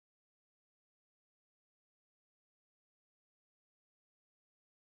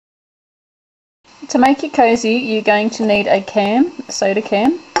To make it cozy, you're going to need a can, a soda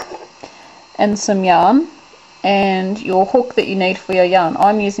can, and some yarn, and your hook that you need for your yarn.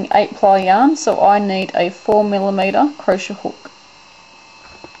 I'm using 8-ply yarn, so I need a 4mm crochet hook.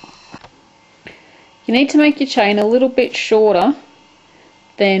 You need to make your chain a little bit shorter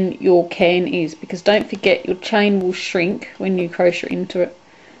than your can is, because don't forget your chain will shrink when you crochet into it.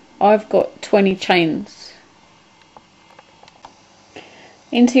 I've got 20 chains.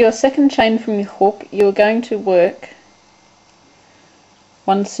 Into your second chain from your hook, you're going to work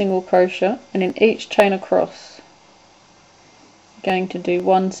 1 single crochet, and in each chain across you're going to do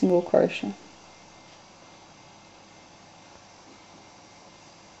 1 single crochet.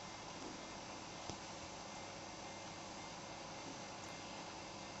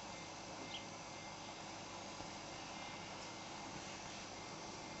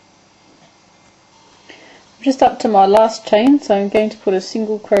 Just up to my last chain, so I'm going to put a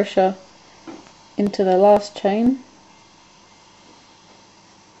single crochet into the last chain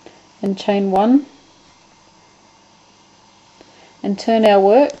and chain 1 and turn our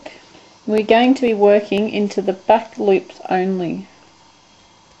work. We're going to be working into the back loops only,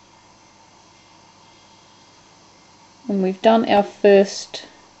 and we've done our first,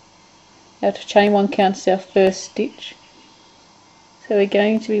 our chain 1 counts our first stitch, so we're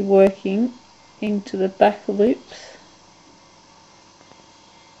going to be working into the back loops.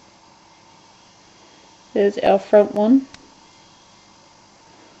 There's our front one,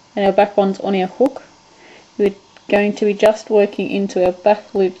 and our back one's on our hook. We're going to be just working into our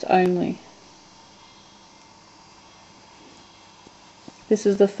back loops only. This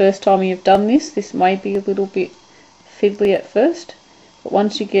is the first time you've done this. This may be a little bit fiddly at first, but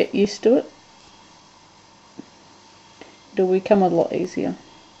once you get used to it, it'll become a lot easier.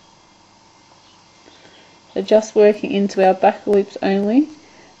 So just working into our back loops only,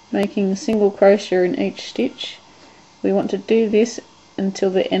 making a single crochet in each stitch. We want to do this until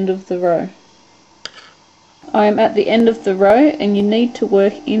the end of the row. I am at the end of the row, and you need to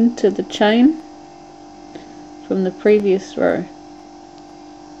work into the chain from the previous row.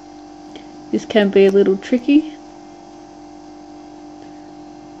 This can be a little tricky.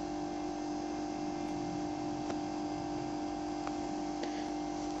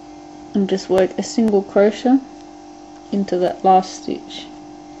 And just work a single crochet into that last stitch.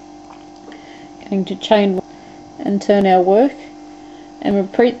 Going to chain 1 and turn our work, and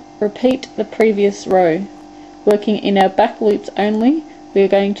repeat the previous row. Working in our back loops only, we are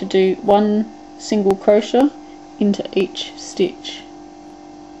going to do 1 single crochet into each stitch.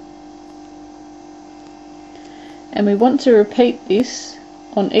 And we want to repeat this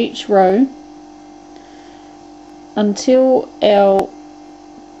on each row until our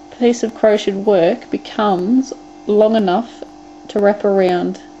piece of crocheted work becomes long enough to wrap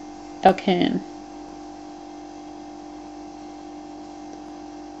around our can.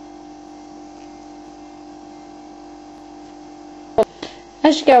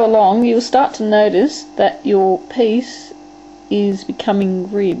 As you go along, you'll start to notice that your piece is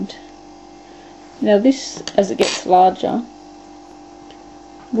becoming ribbed. Now this, as it gets larger,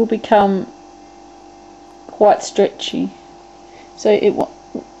 will become quite stretchy, so it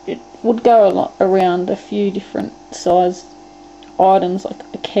would go a lot around a few different size items, like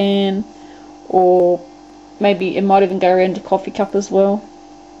a can, or maybe it might even go around a coffee cup as well,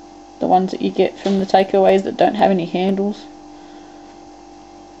 the ones that you get from the takeaways that don't have any handles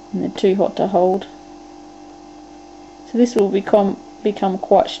and they're too hot to hold. So this will become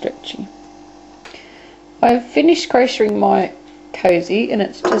quite stretchy. I've finished crocheting my cozy, and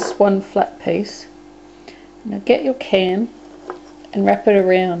it's just one flat piece. Now get your can and wrap it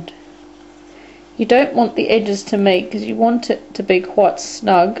around. You don't want the edges to meet, because you want it to be quite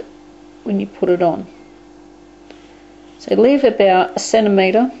snug when you put it on. So leave about 1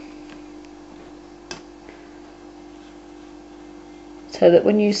 centimetre, so that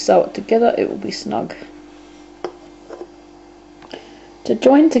when you sew it together it will be snug. To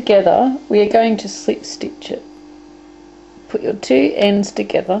join together, we are going to slip stitch it. Put your 2 ends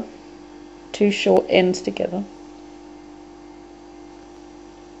together, 2 short ends together.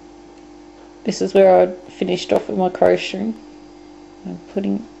 This is where I finished off with my crocheting. I'm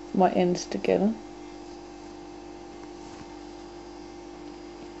putting my ends together.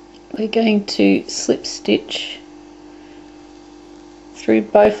 We're going to slip stitch through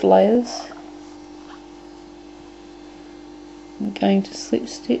both layers. I'm going to slip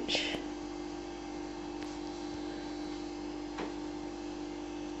stitch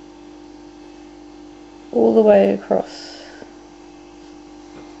all the way across.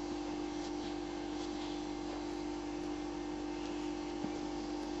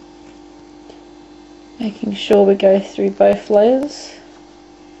 Making sure we go through both layers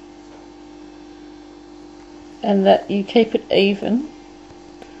and that you keep it even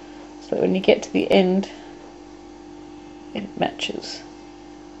so that when you get to the end it matches.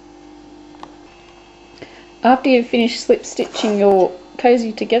 After you've finished slip stitching your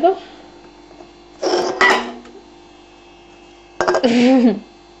cozy together,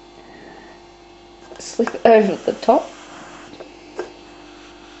 slip it over the top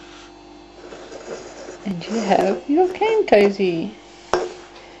and you have your cane cozy.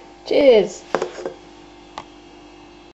 Cheers!